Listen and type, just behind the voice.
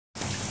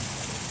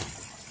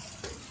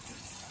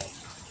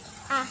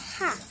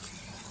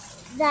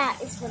That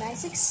is what I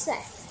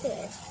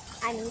suspected.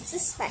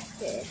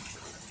 Suspected.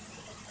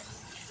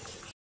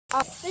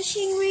 Our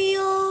fishing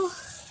reel.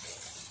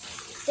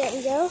 There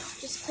you go.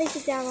 Just place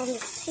it down on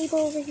this table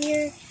over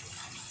here.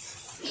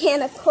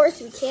 And of course,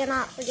 we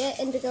cannot forget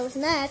Indigo's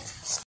net.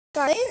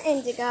 Start in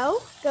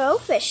Indigo. Go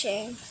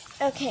fishing.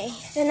 Okay,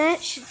 the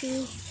net should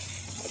be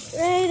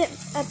right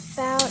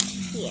about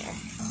here.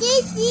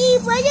 Daisy,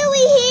 what are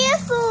we here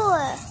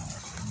for?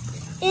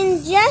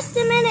 In just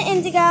a minute,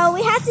 Indigo.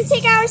 We have to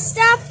take our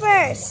stuff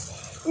first.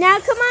 Now,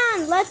 come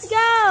on, let's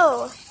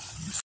go.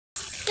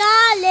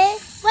 Scarlet,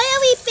 what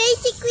are we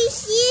basically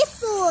here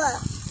for?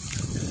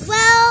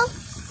 Well,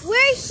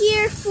 we're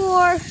here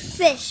for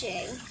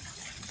fishing.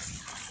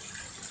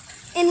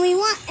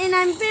 And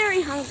I'm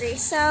very hungry,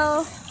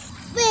 so...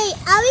 Wait,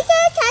 are we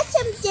gonna catch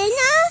some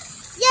dinner?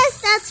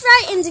 Yes, that's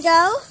right,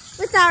 Indigo.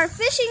 With our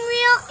fishing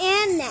reel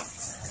and net.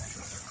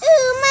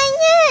 Ooh, my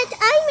net!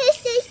 I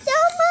missed it so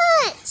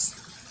much!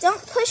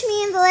 Don't push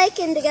me in the lake,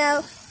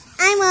 Indigo.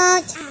 I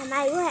won't.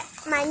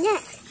 My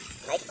net.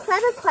 My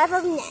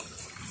clever net.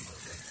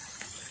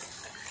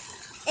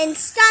 And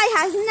Sky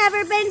has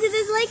never been to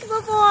this lake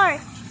before.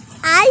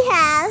 I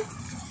have.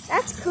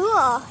 That's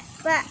cool.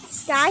 But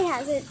Sky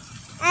hasn't.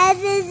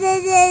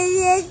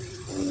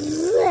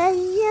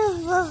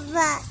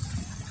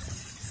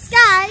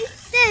 Sky,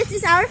 this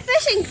is our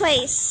fishing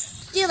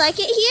place. Do you like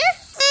it here?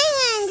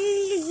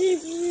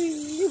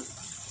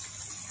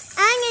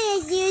 I'm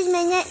going to use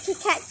my net to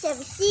catch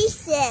some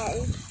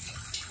seashells.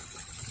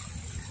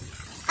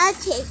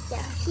 Okay, so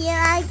here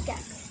I go.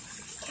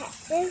 Catch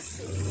the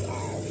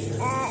seashells.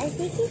 I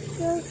think it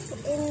goes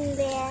in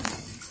there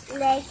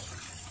like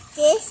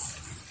this.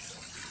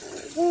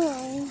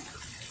 Then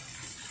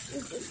you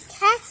just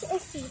catch a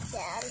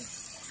seashell.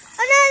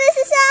 Oh no, there's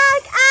a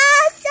shark!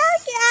 Ah, shark,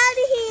 get out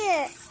of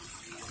here!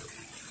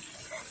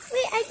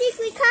 Wait, I think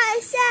we caught a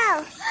shell.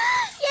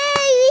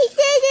 Yay, we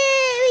did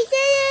it! We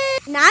did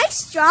it! Nice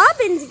job,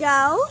 Indigo.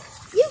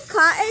 You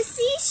caught a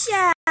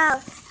seashell.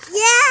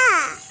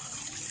 Yeah!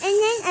 And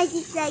then I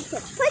just like to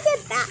put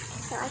it back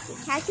so I can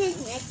catch it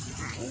next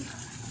time.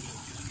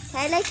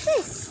 Try like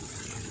this.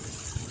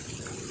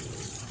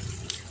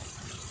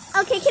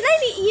 Okay, can I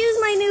use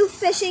my new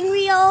fishing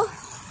reel?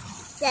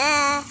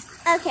 Yeah.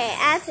 Okay,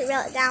 I have to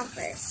reel it down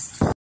first.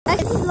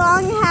 That's as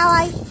long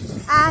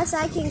as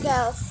I can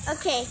go.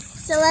 Okay,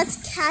 so let's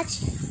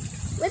catch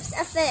whips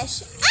a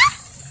fish. Ah!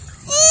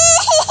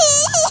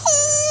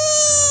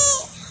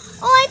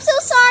 Oh, I'm so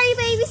sorry,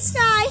 baby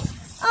Sky.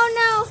 Oh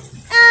no.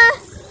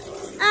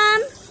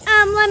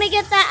 Let me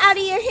get that out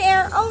of your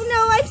hair. Oh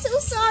no, I'm so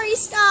sorry,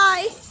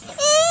 Sky.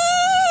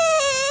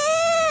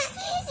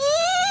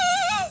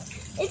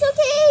 It's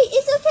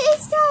okay,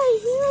 Sky.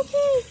 You're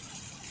okay.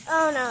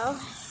 Oh no.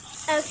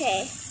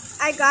 Okay,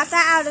 I got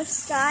that out of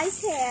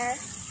Sky's hair,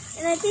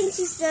 and I think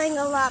she's feeling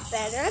a lot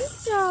better. I'm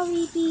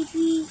sorry,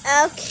 baby.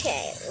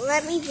 Okay,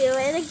 let me do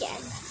it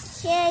again.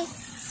 Okay,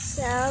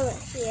 so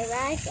here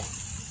I go.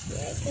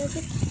 Here I go.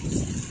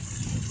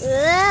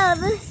 Whoa,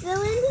 the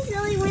wind is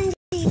really windy.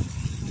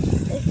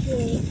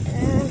 Okay, I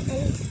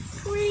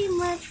pretty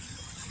much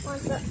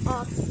want the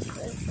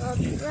octopus. I'll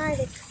try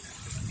to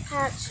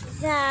catch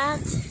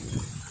that.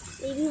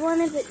 Maybe one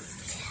of its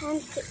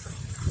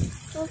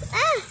tentacles.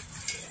 Ah!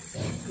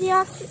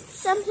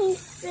 Something's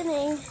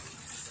spinning.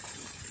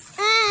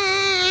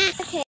 Ah!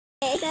 Okay,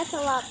 that's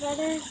a lot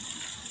better.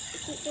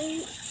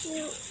 Okay, 3,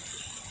 2,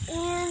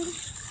 and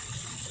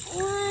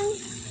 1.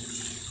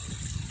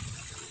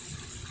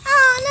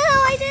 Oh no,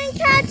 I didn't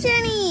catch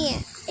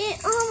any!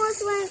 It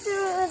almost went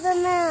through the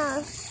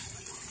mouth.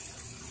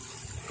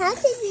 How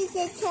could you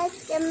just catch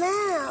the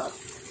mouth?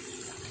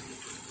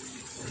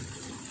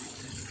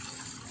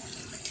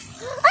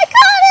 I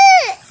caught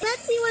it!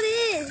 Let's see what it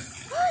is.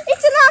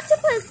 It's an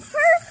octopus.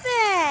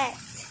 Perfect!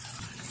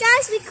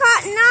 Guys, we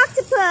caught an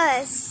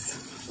octopus.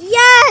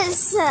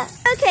 Yes!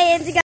 Okay,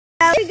 Indigo,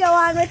 we go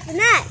on with the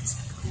net.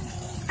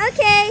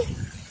 Okay,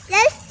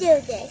 let's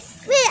do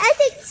this. Wait, I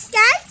think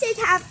Sky should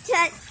have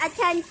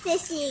attend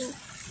fishing.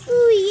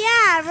 Ooh,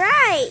 yeah,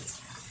 right.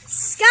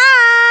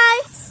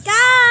 Sky!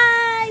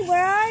 Sky,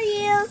 where are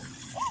you?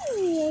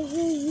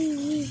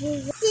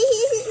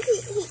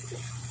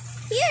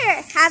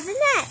 Here, have the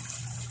net.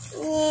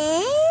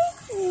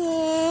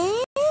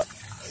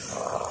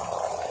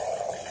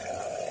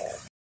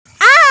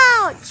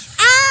 Ouch!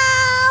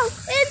 Ow!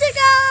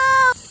 Indigo!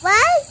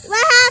 What?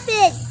 What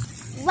happened?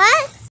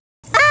 What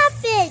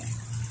happened?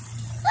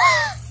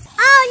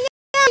 Oh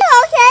no!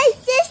 Okay,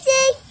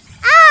 fishing.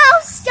 Ow,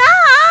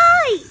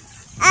 Sky!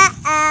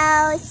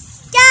 Uh-oh,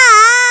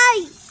 Sky!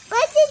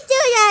 What did you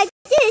do that?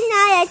 It's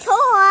not a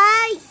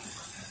toy.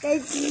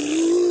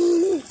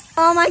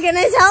 Oh my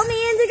goodness, help me,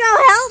 Indigo,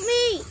 help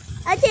me!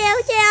 Okay,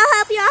 I'll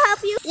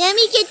help you. Let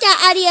me get that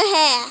out of your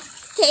hair.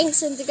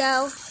 Thanks,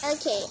 Indigo.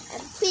 Okay,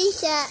 I'm pretty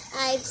sure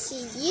I've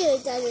seen you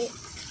done it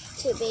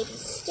to baby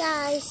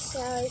Sky,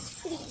 so it's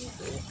pretty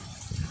easy.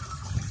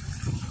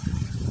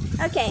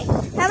 Okay,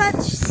 how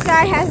about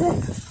Sky has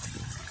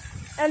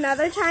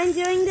another time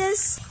doing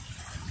this?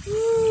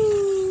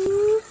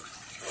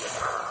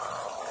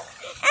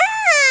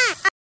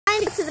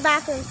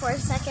 bathroom for a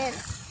second.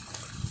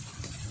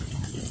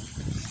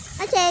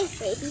 Okay,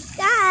 baby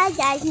Sky,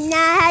 that's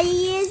not how you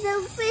use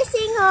the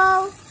fishing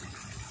hole.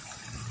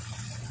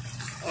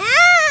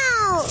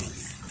 Ow!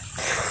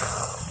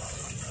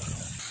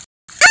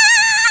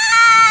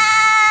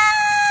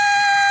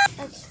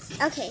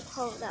 Okay,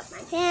 hold up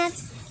my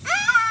pants.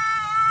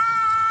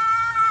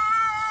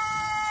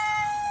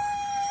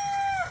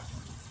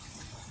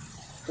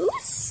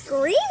 Who's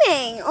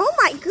screaming? Oh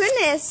my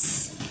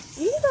goodness.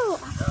 Indigo.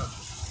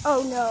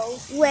 Oh no,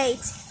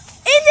 wait.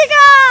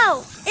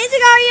 Indigo!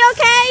 Indigo, are you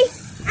okay?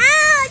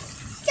 Ow!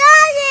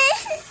 Got it!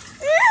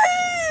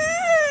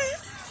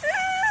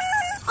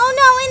 Oh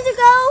no,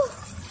 Indigo.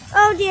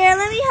 Oh dear,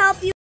 let me help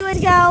you,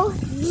 Indigo.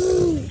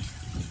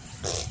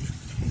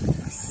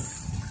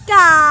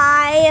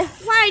 Sky,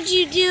 why'd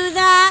you do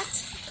that?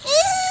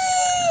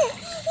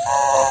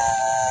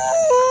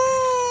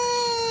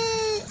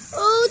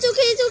 Oh, it's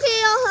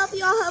okay, I'll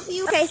help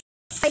you. Okay,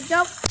 I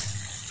don't.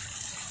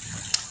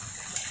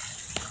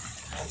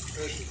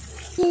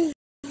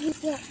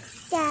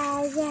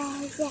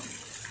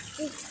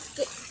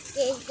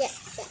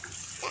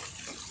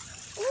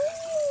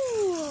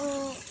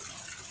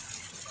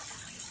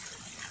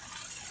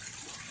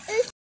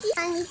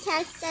 Trying to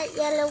catch that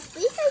yellow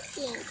fish,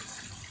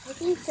 I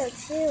think so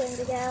too,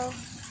 Indigo.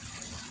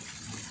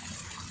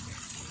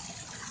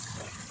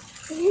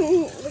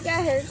 Look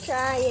at her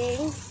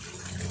trying.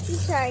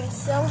 She's trying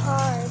so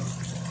hard.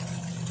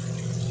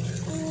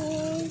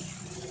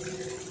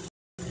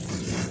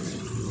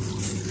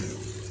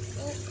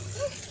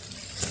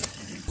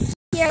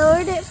 Here, I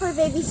lowered it for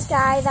baby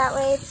Sky. That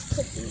way it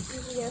could be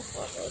easier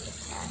for her to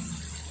catch.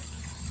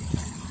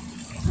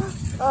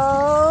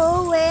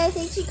 Oh, wait, I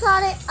think she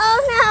caught it. Oh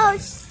no!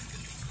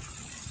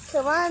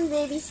 Come on,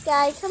 baby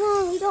Sky. Come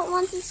on, we don't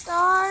want to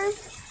starve.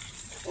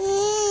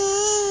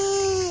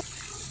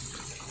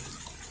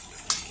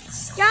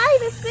 Sky,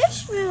 the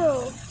fish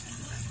moved.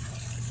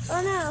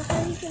 Oh no,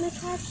 how are you gonna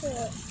catch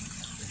it?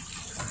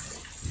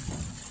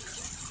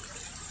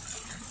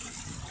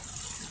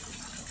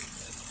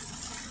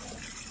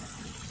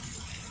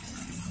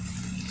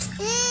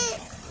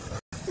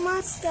 Come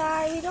on,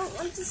 Sky, we don't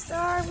want to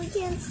starve. We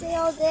can't stay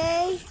all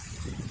day.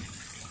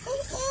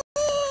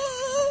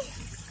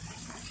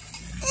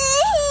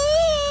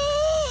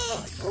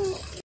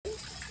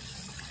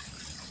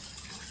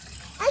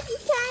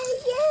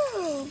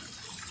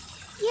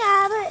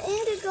 Yeah, but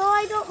Indigo,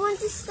 I don't want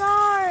to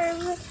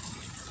starve.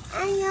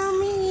 I know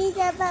me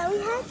neither, but we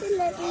have to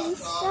let baby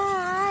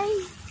Sky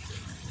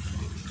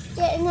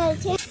get another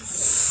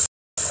chance.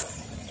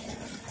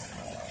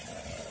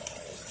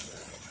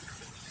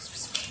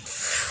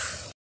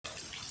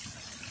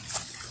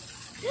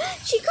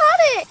 She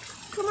caught it!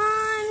 Come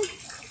on.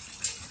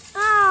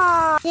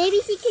 Oh,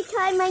 Maybe she could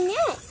climb my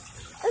neck.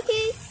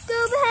 okay,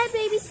 go ahead,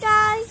 baby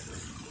Sky.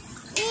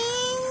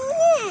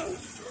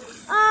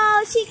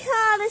 Oh, she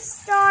caught a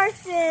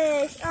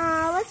starfish.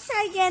 Oh, let's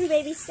try again,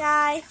 baby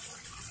Sky.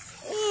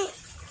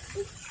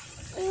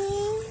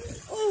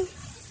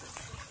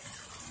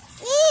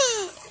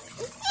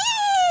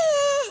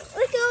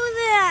 Look over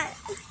that.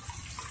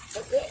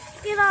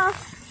 Get off.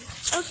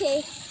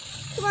 Okay,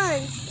 come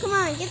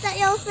on, get that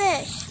yellow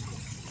fish.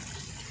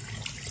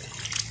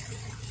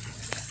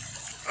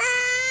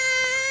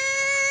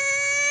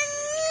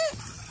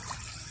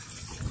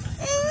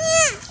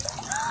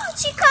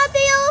 She caught the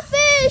yellow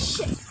fish.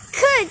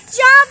 Good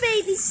job,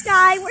 baby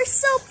Sky. We're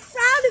so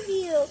proud of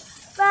you.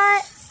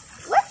 But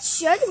what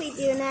should we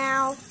do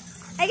now?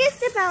 I guess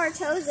dip our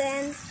toes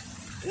in.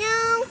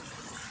 No.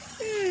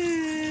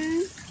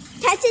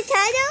 Catch a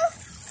turtle?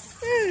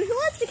 Who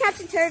wants to catch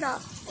a turtle?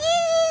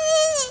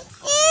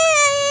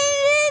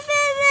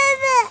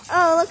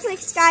 Oh, looks like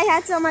Sky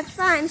had so much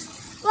fun.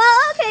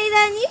 Well, okay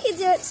then, you can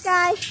do it,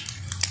 Sky.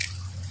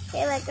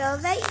 Okay, let go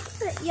of that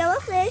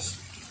yellow fish.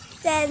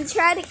 Then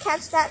try to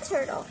catch that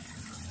turtle.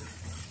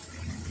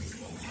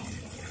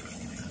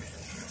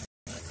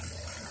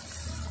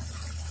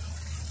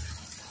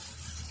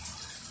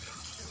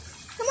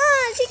 Come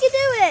on, she can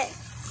do it.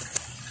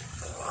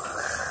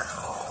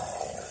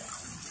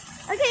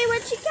 Okay,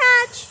 what'd she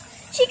catch?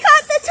 She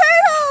caught the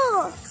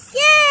turtle!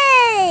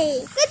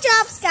 Yay! Good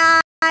job,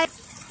 Sky.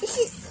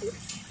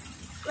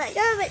 Let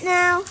go of it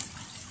now.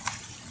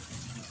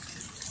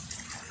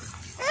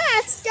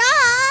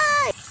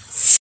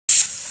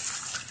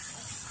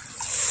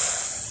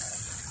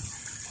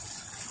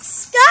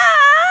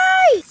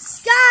 Sky!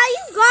 Sky,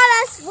 you got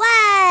us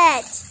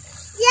wet.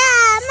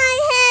 Yeah, my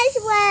hair's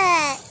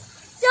wet.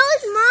 So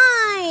is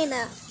mine.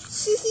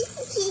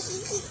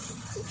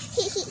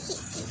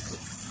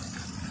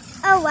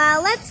 Oh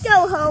well, let's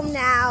go home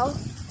now.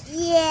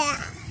 Yeah.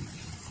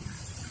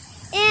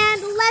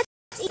 And let's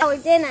eat our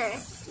dinner.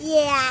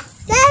 Yeah.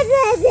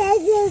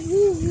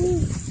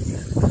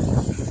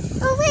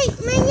 Oh wait,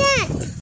 my neck.